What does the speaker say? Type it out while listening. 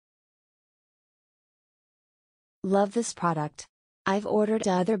Love this product. I've ordered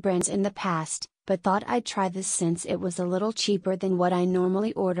other brands in the past, but thought I'd try this since it was a little cheaper than what I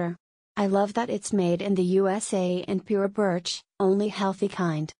normally order. I love that it's made in the USA and pure birch, only healthy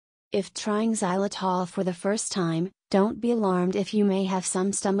kind. If trying xylitol for the first time, don't be alarmed if you may have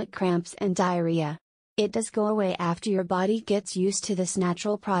some stomach cramps and diarrhea. It does go away after your body gets used to this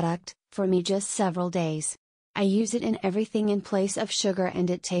natural product, for me just several days. I use it in everything in place of sugar and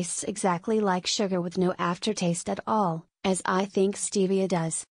it tastes exactly like sugar with no aftertaste at all, as I think stevia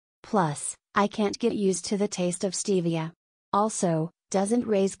does. Plus, I can't get used to the taste of stevia. Also, doesn't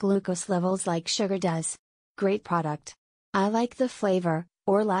raise glucose levels like sugar does. Great product. I like the flavor,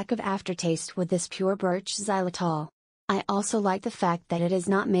 or lack of aftertaste with this pure birch xylitol. I also like the fact that it is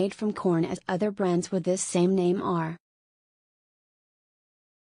not made from corn as other brands with this same name are.